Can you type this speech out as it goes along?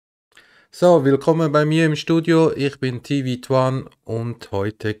So, willkommen bei mir im Studio. Ich bin TV und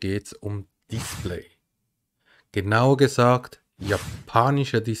heute geht es um Display. Genauer gesagt,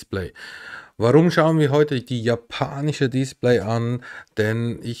 japanische Display. Warum schauen wir heute die japanische Display an?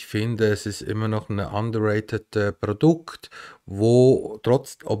 Denn ich finde, es ist immer noch ein underrated Produkt,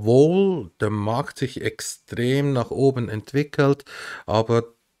 obwohl der Markt sich extrem nach oben entwickelt, aber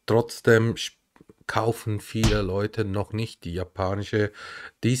trotzdem kaufen viele Leute noch nicht die japanische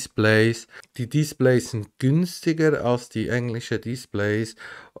Displays. Die Displays sind günstiger als die englische Displays.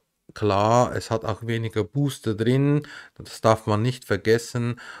 Klar, es hat auch weniger Booster drin, das darf man nicht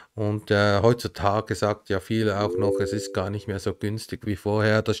vergessen. Und heutzutage sagt ja viele auch noch, es ist gar nicht mehr so günstig wie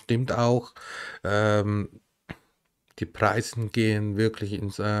vorher. Das stimmt auch. Ähm, Die Preise gehen wirklich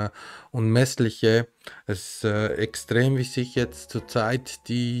ins Unmessliche. Es ist extrem, wie sich jetzt zurzeit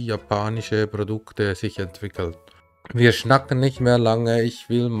die japanische Produkte sich entwickeln. Wir schnacken nicht mehr lange. Ich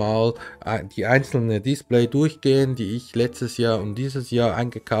will mal die einzelnen Display durchgehen, die ich letztes Jahr und dieses Jahr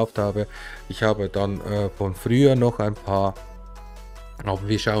eingekauft habe. Ich habe dann von früher noch ein paar, aber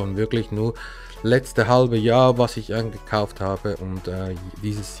wir schauen wirklich nur letzte halbe Jahr, was ich eingekauft habe und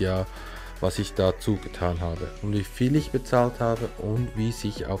dieses Jahr, was ich dazu getan habe und wie viel ich bezahlt habe und wie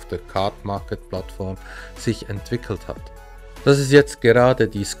sich auf der Card Market Plattform sich entwickelt hat. Das ist jetzt gerade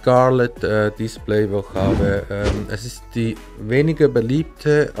die Scarlet Display, wo ich habe. Es ist die weniger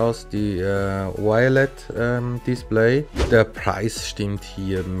beliebte als die Violet Display. Der Preis stimmt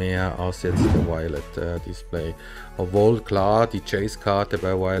hier mehr als jetzt der Violet Display. Obwohl klar, die Chase-Karte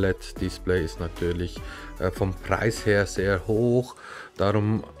bei Violet Display ist natürlich vom Preis her sehr hoch.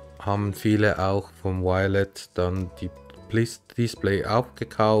 Darum haben viele auch vom Violet dann die Display auch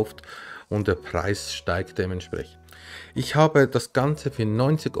gekauft und der Preis steigt dementsprechend. Ich habe das Ganze für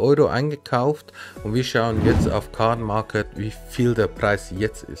 90 € eingekauft und wir schauen jetzt auf Card Market, wie viel der Preis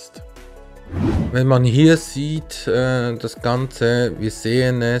jetzt ist. Wenn man hier sieht, das Ganze, wir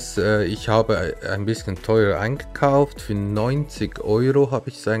sehen es, ich habe ein bisschen teurer eingekauft, für 90 € habe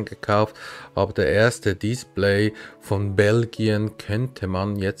ich es eingekauft, aber der erste Display von Belgien könnte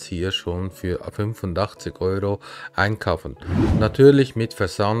man jetzt hier schon für 85 € einkaufen. Natürlich mit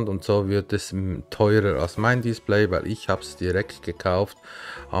Versand und so wird es teurer als mein Display, weil ich habe es direkt gekauft.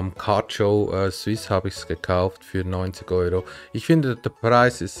 Am Card Show Swiss habe ich es gekauft für 90 €. Ich finde, der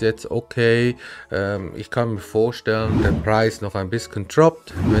Preis ist jetzt okay. Ich kann mir vorstellen, der Preis noch ein bisschen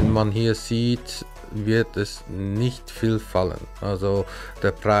droppt. Wenn man hier sieht, wird es nicht viel fallen. Also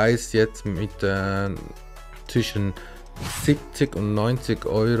der Preis jetzt mit zwischen 70 und 90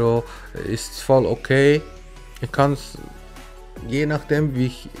 € ist voll okay. Ich kann es, je nachdem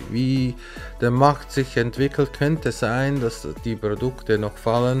wie der Markt sich entwickelt, könnte sein, dass die Produkte noch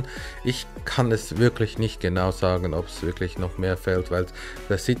fallen. Ich kann es wirklich nicht genau sagen, ob es wirklich noch mehr fällt, weil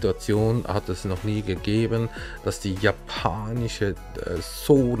der Situation hat es noch nie gegeben, dass die japanische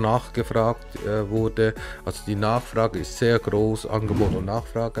so nachgefragt wurde. Also die Nachfrage ist sehr groß, Angebot und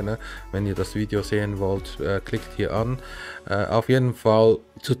Nachfrage. Ne? Wenn ihr das Video sehen wollt, klickt hier an. Auf jeden Fall,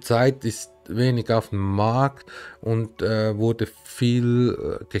 zurzeit ist wenig auf dem Markt und wurde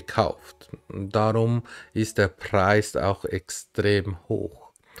viel gekauft. Darum ist der Preis auch extrem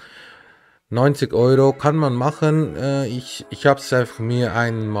hoch. 90 € kann man machen. Ich habe es einfach mir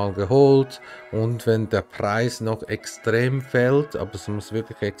einmal geholt und wenn der Preis noch extrem fällt, aber es muss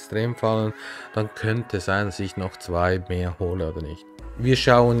wirklich extrem fallen, dann könnte es sein, dass ich noch zwei mehr hole oder nicht. Wir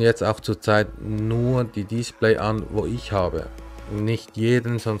schauen jetzt auch zurzeit nur die Display an, wo ich habe. Nicht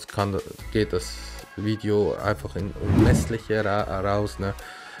jeden, sonst geht das Video einfach in Unmessliche raus, ne?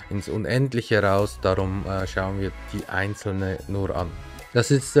 Ins Unendliche raus. Darum schauen wir die einzelne nur an. Das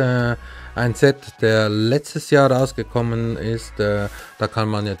ist ein Set, der letztes Jahr rausgekommen ist. Da kann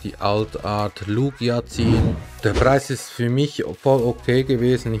man ja die Altart Lugia ziehen. Der Preis ist für mich voll okay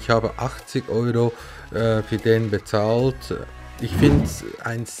gewesen. Ich habe 80 € für den bezahlt. Ich finde es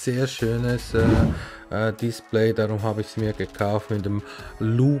ein sehr schönes Display, darum habe ich es mir gekauft mit dem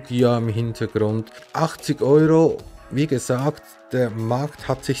Lugia im Hintergrund. 80 €, wie gesagt, der Markt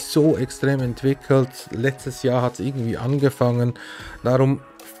hat sich so extrem entwickelt. Letztes Jahr hat es irgendwie angefangen, darum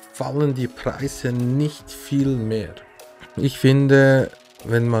fallen die Preise nicht viel mehr. Ich finde,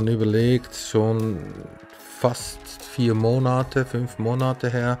 wenn man überlegt, schon fast 4 Monate, 5 Monate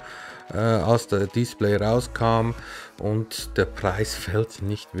her, als der Display rauskam und der Preis fällt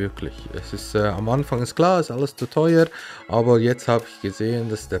nicht wirklich. Es ist am Anfang ist klar, ist alles zu teuer, aber jetzt habe ich gesehen,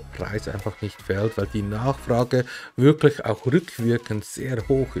 dass der Preis einfach nicht fällt, weil die Nachfrage wirklich auch rückwirkend sehr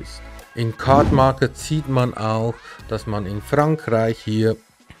hoch ist. In Card Market sieht man auch, dass man in Frankreich hier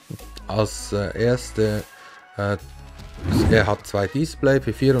als erste Er hat zwei Displays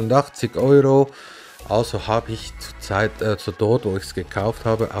für 84 Euro. Also habe ich zu dort, wo ich es gekauft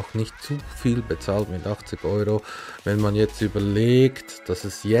habe, auch nicht zu viel bezahlt mit 80 Euro. Wenn man jetzt überlegt, dass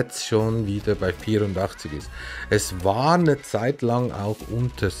es jetzt schon wieder bei 84 ist. Es war eine Zeit lang auch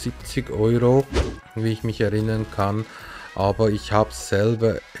unter 70 Euro, wie ich mich erinnern kann. Aber ich habe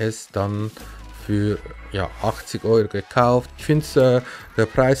selber es dann für 80 Euro gekauft. Ich finde der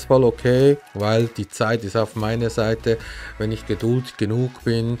Preis voll okay, weil die Zeit ist auf meiner Seite. Wenn ich geduldig genug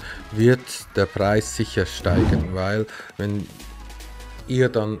bin, wird der Preis sicher steigen, weil wenn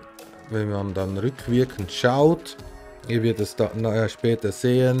man dann rückwirkend schaut, ihr werdet es dann später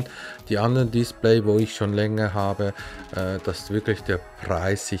sehen, die anderen Display, wo ich schon länger habe, dass wirklich der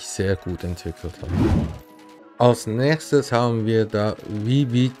Preis sich sehr gut entwickelt hat. Als nächstes haben wir da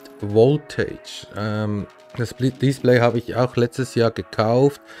Vivid Voltage. Das Display habe ich auch letztes Jahr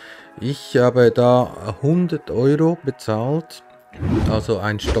gekauft. Ich habe da 100 Euro bezahlt. Also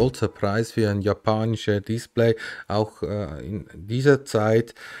ein stolzer Preis für ein japanisches Display, auch in dieser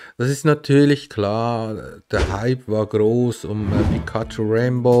Zeit. Das ist natürlich klar, der Hype war groß um Pikachu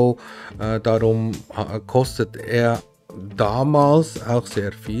Rainbow. Darum kostet er damals auch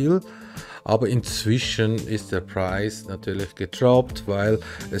sehr viel. Aber inzwischen ist der Preis natürlich gedroppt, weil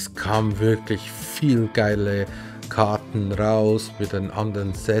es kam wirklich viel geile Karten raus mit einem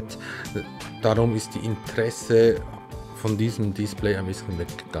anderen Set. Darum ist die Interesse von diesem Display ein bisschen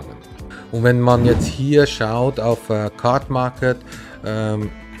weggegangen. Und wenn man jetzt hier schaut auf Card Market,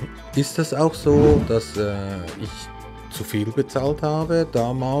 ist es auch so, dass ich zu viel bezahlt habe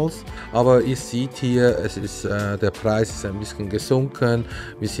damals, aber ihr seht hier, der Preis ist ein bisschen gesunken.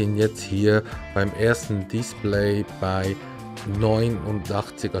 Wir sind jetzt hier beim ersten Display bei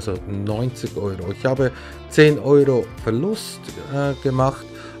 89, also 90 Euro. Ich habe 10 Euro Verlust gemacht,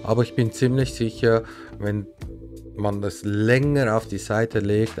 aber ich bin ziemlich sicher, wenn man das länger auf die Seite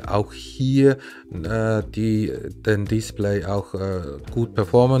legt, auch hier den Display auch gut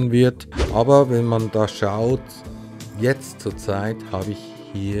performen wird. Aber wenn man da schaut, jetzt zur Zeit habe ich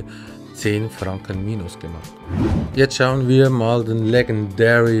hier 10 Franken minus gemacht. Jetzt schauen wir mal den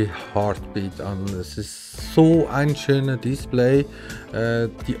Legendary Heartbeat an. Es ist so ein schöner Display.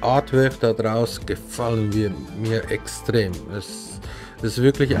 Die Artwork da draus gefallen mir extrem. Es ist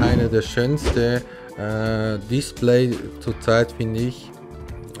wirklich eine der schönsten Display zurzeit, finde ich,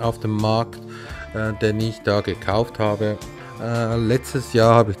 auf dem Markt, den ich da gekauft habe. Letztes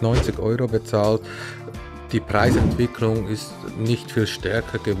Jahr habe ich 90 Euro bezahlt. Die Preisentwicklung ist nicht viel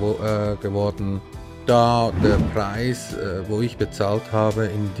stärker geworden, da der Preis, wo ich bezahlt habe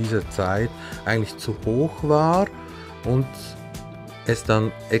in dieser Zeit, eigentlich zu hoch war und es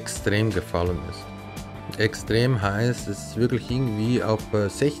dann extrem gefallen ist. Extrem heißt, es ist wirklich irgendwie auf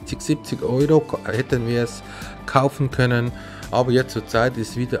 60, 70 Euro hätten wir es kaufen können, aber jetzt zur Zeit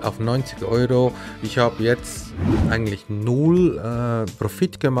ist es wieder auf 90 Euro. Ich habe jetzt eigentlich null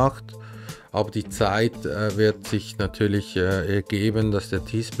Profit gemacht. Aber die Zeit wird sich natürlich ergeben, dass der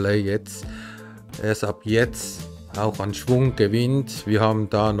Display erst ab jetzt auch an Schwung gewinnt. Wir haben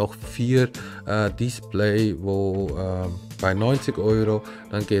da noch 4 Display, wo bei 90 Euro,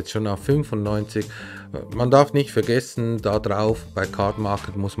 dann geht es schon auf 95. Man darf nicht vergessen, da drauf bei Card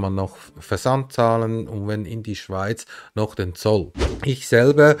Market muss man noch Versand zahlen und wenn in die Schweiz noch den Zoll. Ich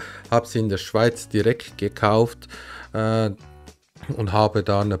selber habe es in der Schweiz direkt gekauft. Und habe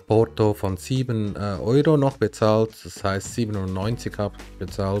da eine Porto von 7 Euro noch bezahlt, das heißt 97 habe ich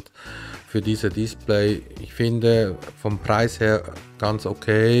bezahlt für diese Display. Ich finde vom Preis her ganz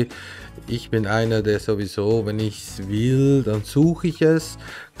okay. Ich bin einer, der sowieso, wenn ich es will, dann suche ich es,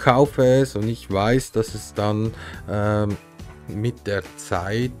 kaufe es und ich weiß, dass es dann mit der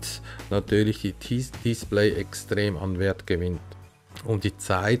Zeit natürlich die Display extrem an Wert gewinnt. Und die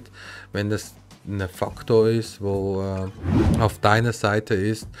Zeit, wenn das ein Faktor ist, wo auf deiner Seite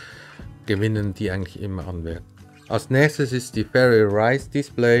ist, gewinnen die eigentlich immer an Wert. Als nächstes ist die Fairy Rise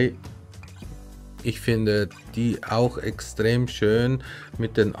Display. Ich finde die auch extrem schön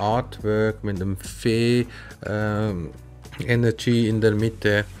mit dem Artwork, mit dem Fee Energy in der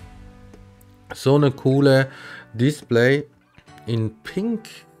Mitte. So eine coole Display in Pink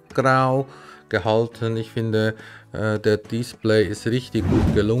Grau gehalten. Ich finde der Display ist richtig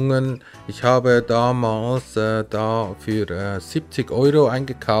gut gelungen. Ich habe damals da für 70 Euro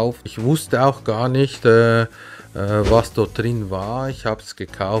eingekauft. Ich wusste auch gar nicht, was dort drin war. Ich habe es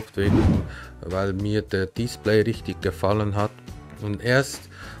gekauft, weil mir der Display richtig gefallen hat. Und erst,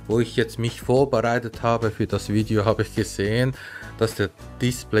 wo ich jetzt mich vorbereitet habe für das Video, habe ich gesehen, dass der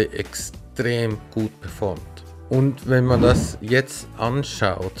Display extrem gut performt. Und wenn man das jetzt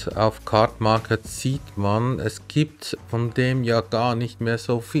anschaut auf Card Market, sieht man, es gibt von dem ja gar nicht mehr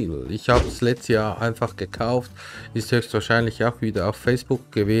so viel. Ich habe es letztes Jahr einfach gekauft, ist höchstwahrscheinlich auch wieder auf Facebook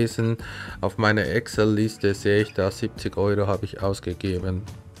gewesen. Auf meiner Excel-Liste sehe ich da 70 Euro habe ich ausgegeben.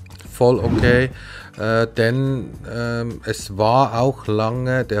 Voll okay, denn es war auch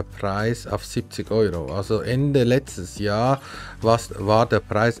lange der Preis auf 70 Euro. Also Ende letztes Jahr war der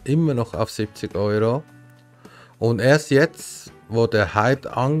Preis immer noch auf 70 Euro. Und erst jetzt, wo der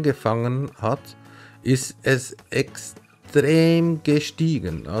Hype angefangen hat, ist es extrem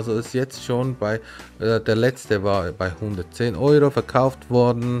gestiegen. Also ist jetzt schon bei, der letzte war bei 110 Euro verkauft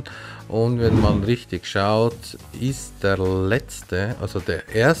worden. Und wenn man richtig schaut, ist der letzte, also der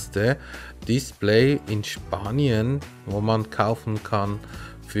erste Display in Spanien, wo man kaufen kann,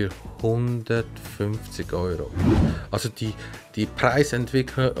 für 150 Euro. Also die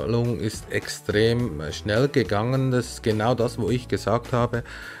Preisentwicklung ist extrem schnell gegangen. Das ist genau das, wo ich gesagt habe,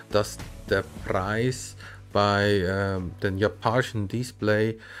 dass der Preis bei den japanischen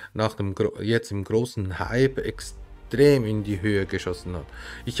Display nach dem jetzt im großen Hype extrem in die Höhe geschossen hat.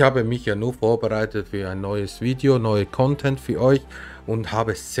 Ich habe mich ja nur vorbereitet für ein neues Video, neue Content für euch und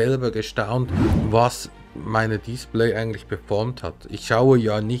habe selber gestaunt, was meine Display eigentlich performt hat. Ich schaue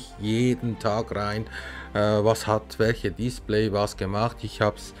ja nicht jeden Tag rein, was hat welche Display was gemacht. Ich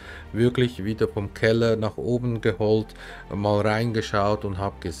habe es wirklich wieder vom Keller nach oben geholt, mal reingeschaut und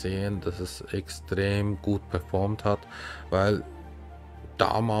habe gesehen, dass es extrem gut performt hat, weil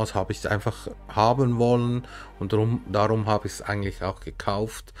damals habe ich es einfach haben wollen und darum habe ich es eigentlich auch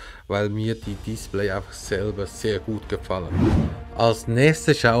gekauft, weil mir die Display einfach selber sehr gut gefallen. Als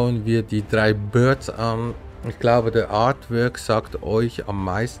nächstes schauen wir die 3 Birds an. Ich glaube, der Artwork sagt euch am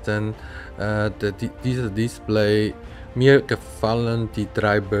meisten, dieser Display. Mir gefallen die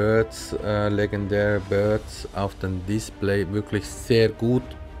 3 Birds, legendäre Birds auf dem Display wirklich sehr gut.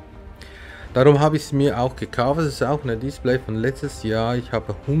 Darum habe ich es mir auch gekauft. Es ist auch ein Display von letztes Jahr. Ich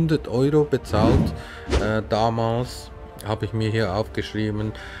habe 100 Euro bezahlt. Damals habe ich mir hier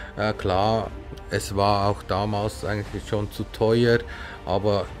aufgeschrieben. Klar, es war auch damals eigentlich schon zu teuer,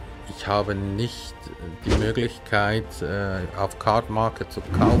 aber ich habe nicht die Möglichkeit auf Card Market zu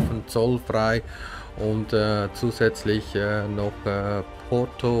kaufen, zollfrei und zusätzlich noch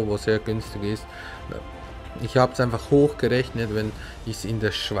Porto, wo sehr günstig ist. Ich habe es einfach hochgerechnet, wenn ich es in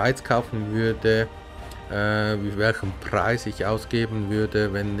der Schweiz kaufen würde, welchen Preis ich ausgeben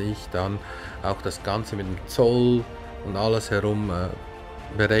würde, wenn ich dann auch das Ganze mit dem Zoll und alles herum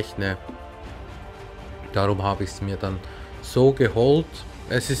berechne. Darum habe ich es mir dann so geholt.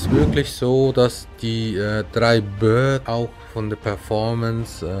 Es ist wirklich so, dass die 3 Bird auch von der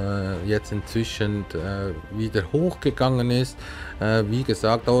Performance jetzt inzwischen wieder hochgegangen ist. Wie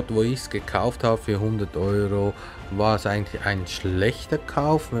gesagt, dort wo ich es gekauft habe für 100 Euro, war es eigentlich ein schlechter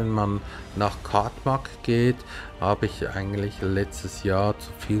Kauf. Wenn man nach Cardmark geht, habe ich eigentlich letztes Jahr zu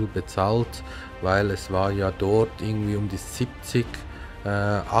viel bezahlt, weil es war ja dort irgendwie um die 70,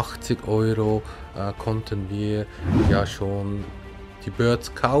 80 Euro konnten wir ja schon die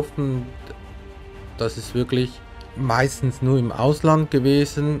Birds kaufen. Das ist wirklich meistens nur im Ausland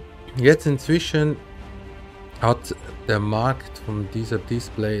gewesen. Jetzt inzwischen hat der Markt von dieser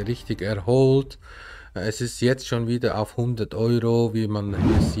Display richtig erholt. Es ist jetzt schon wieder auf 100 Euro, wie man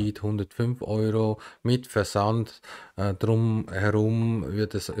hier sieht, 105 Euro mit Versand. Drumherum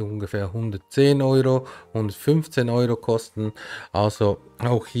wird es ungefähr 110 Euro, 115 Euro kosten. Also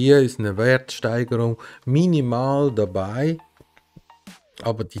auch hier ist eine Wertsteigerung minimal dabei.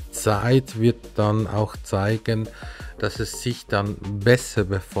 Aber die Zeit wird dann auch zeigen, dass es sich dann besser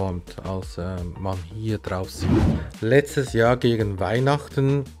performt, als man hier drauf sieht. Letztes Jahr gegen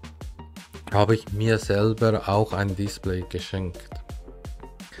Weihnachten habe ich mir selber auch ein Display geschenkt.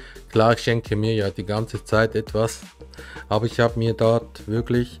 Klar, ich schenke mir ja die ganze Zeit etwas, aber ich habe mir dort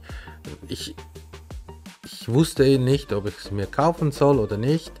wirklich, ich wusste nicht, ob ich es mir kaufen soll oder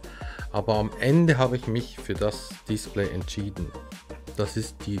nicht, aber am Ende habe ich mich für das Display entschieden. Das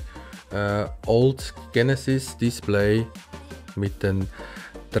ist die Old Genesis Display mit den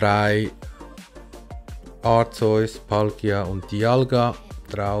 3 Arceus, Palkia und Dialga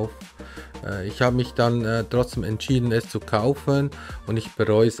drauf. Ich habe mich dann trotzdem entschieden, es zu kaufen und ich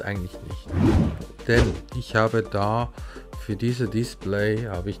bereue es eigentlich nicht. Denn ich habe da für diese Display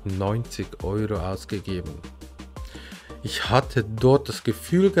habe ich 90 Euro ausgegeben. Ich hatte dort das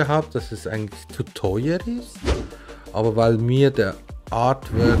Gefühl gehabt, dass es eigentlich zu teuer ist, aber weil mir der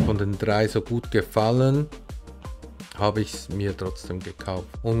Artwork von den 3 so gut gefallen, habe ich es mir trotzdem gekauft.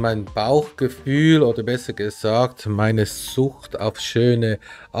 Und mein Bauchgefühl, oder besser gesagt, meine Sucht auf schöne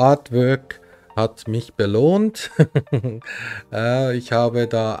Artwork hat mich belohnt. Ich habe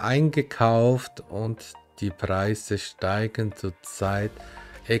da eingekauft und die Preise steigen zurzeit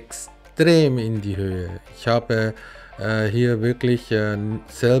extrem in die Höhe. Ich habe hier wirklich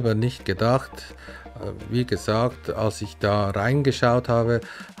selber nicht gedacht. Wie gesagt, als ich da reingeschaut habe,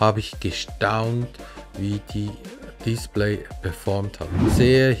 habe ich gestaunt, wie die Display performt hat. Ich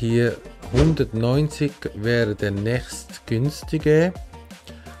sehe hier 190 wäre der nächstgünstige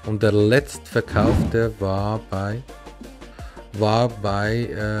und der letztverkaufte war bei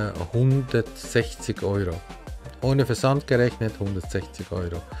 160 Euro. Ohne Versand gerechnet 160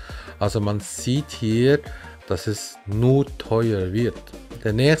 Euro. Also man sieht hier, dass es nur teuer wird.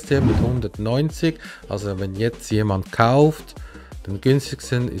 Der nächste mit 190, also wenn jetzt jemand kauft, den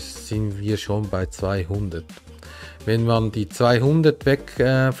günstigsten sind wir schon bei 200. Wenn man die 200 weg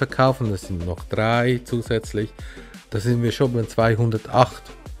verkaufen, das sind noch 3 zusätzlich, da sind wir schon bei 208.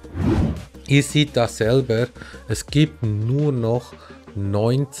 Ihr seht das selber, es gibt nur noch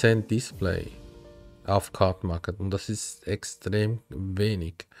 19 Display auf Card Market und das ist extrem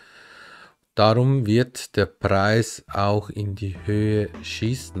wenig. Darum wird der Preis auch in die Höhe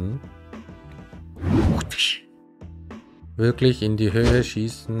schießen. Wirklich in die Höhe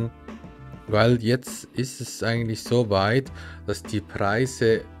schießen, weil jetzt ist es eigentlich so weit, dass die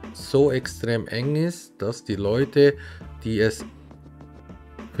Preise so extrem eng ist, dass die Leute, die es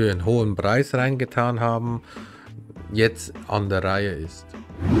für einen hohen Preis reingetan haben, jetzt an der Reihe ist.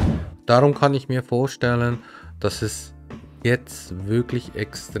 Darum kann ich mir vorstellen, dass es jetzt wirklich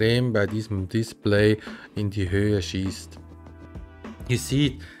extrem bei diesem Display in die Höhe schießt. Ihr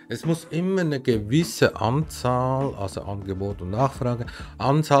seht, es muss immer eine gewisse Anzahl, also Angebot und Nachfrage,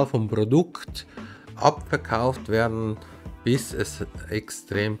 Anzahl vom Produkt abverkauft werden, bis es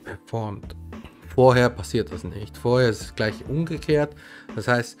extrem performt. Vorher passiert das nicht. Vorher ist es gleich umgekehrt. Das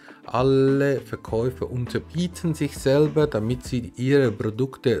heißt, alle Verkäufer unterbieten sich selber, damit sie ihre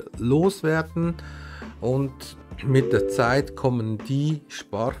Produkte loswerden. Und mit der Zeit kommen die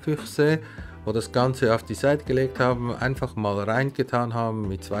Sparfüchse, wo das Ganze auf die Seite gelegt haben, einfach mal reingetan haben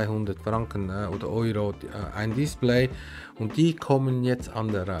mit 200 Franken oder Euro ein Display. Und die kommen jetzt an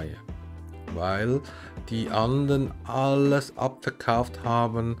der Reihe, weil die anderen alles abverkauft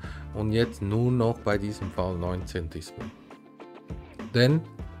haben und jetzt nur noch bei diesem Fall 19 Display. Denn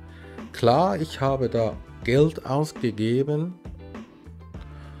klar, ich habe da Geld ausgegeben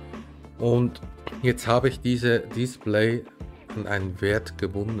und jetzt habe ich diese Display an einen Wert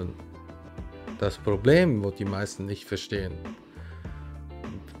gebunden. Das Problem, wo die meisten nicht verstehen,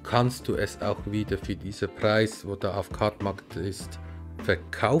 kannst du es auch wieder für diesen Preis, wo da auf Cardmarket ist,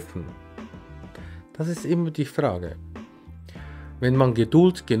 verkaufen? Das ist immer die Frage. Wenn man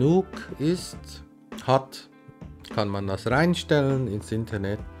Geduld genug hat, kann man das reinstellen ins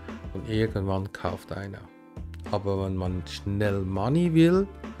Internet und irgendwann kauft einer. Aber wenn man schnell Money will,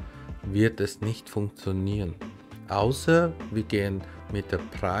 wird es nicht funktionieren. Außer wir gehen mit dem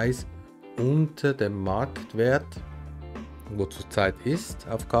Preis unter dem Marktwert, wo zurzeit ist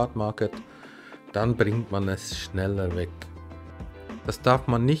auf Card Market, dann bringt man es schneller weg. Das darf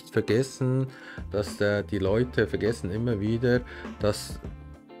man nicht vergessen, dass die Leute vergessen immer wieder, dass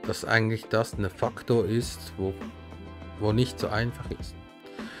eigentlich das ein Faktor ist, wo nicht so einfach ist.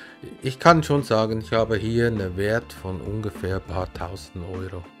 Ich kann schon sagen, ich habe hier einen Wert von ungefähr ein paar tausend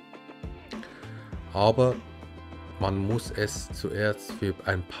Euro. Aber man muss es zuerst für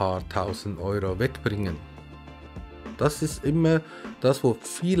ein paar tausend Euro wegbringen. Das ist immer das, wo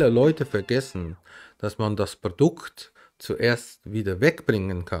viele Leute vergessen, dass man das Produkt zuerst wieder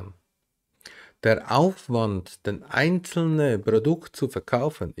wegbringen kann. Der Aufwand, den einzelnen Produkt zu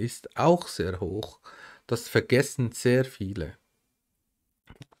verkaufen, ist auch sehr hoch. Das vergessen sehr viele.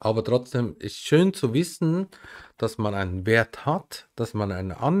 Aber trotzdem ist schön zu wissen, dass man einen Wert hat, dass man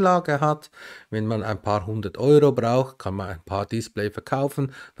eine Anlage hat. Wenn man ein paar 100 Euro braucht, kann man ein paar Display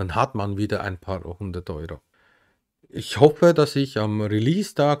verkaufen, dann hat man wieder ein paar 100 Euro. Ich hoffe, dass ich am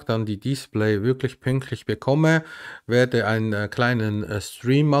Release-Tag dann die Display wirklich pünktlich bekomme. Werde einen kleinen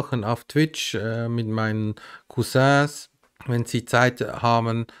Stream machen auf Twitch mit meinen Cousins, wenn sie Zeit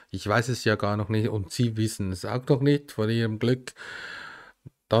haben. Ich weiß es ja gar noch nicht und sie wissen es auch noch nicht von ihrem Glück.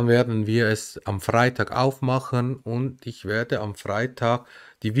 Dann werden wir es am Freitag aufmachen und ich werde am Freitag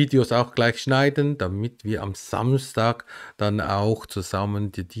die Videos auch gleich schneiden, damit wir am Samstag dann auch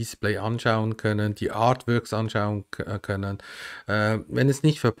zusammen die Display anschauen können, die Artworks anschauen können. Wenn ihr es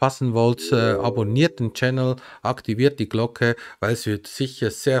nicht verpassen wollt, abonniert den Channel, aktiviert die Glocke, weil es wird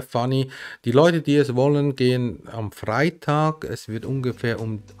sicher sehr funny. Die Leute, die es wollen, gehen am Freitag. Es wird ungefähr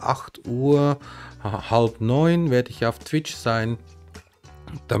um 8 Uhr, halb 9 werde ich auf Twitch sein.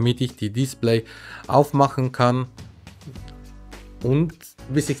 damit ich die Display aufmachen kann. Und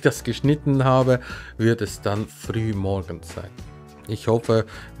bis ich das geschnitten habe, wird es dann früh morgens sein. Ich hoffe,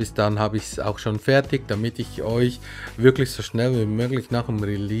 bis dann habe ich es auch schon fertig, damit ich euch wirklich so schnell wie möglich nach dem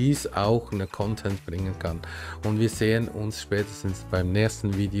Release auch eine Content bringen kann. Und wir sehen uns spätestens beim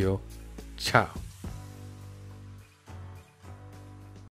nächsten Video. Ciao!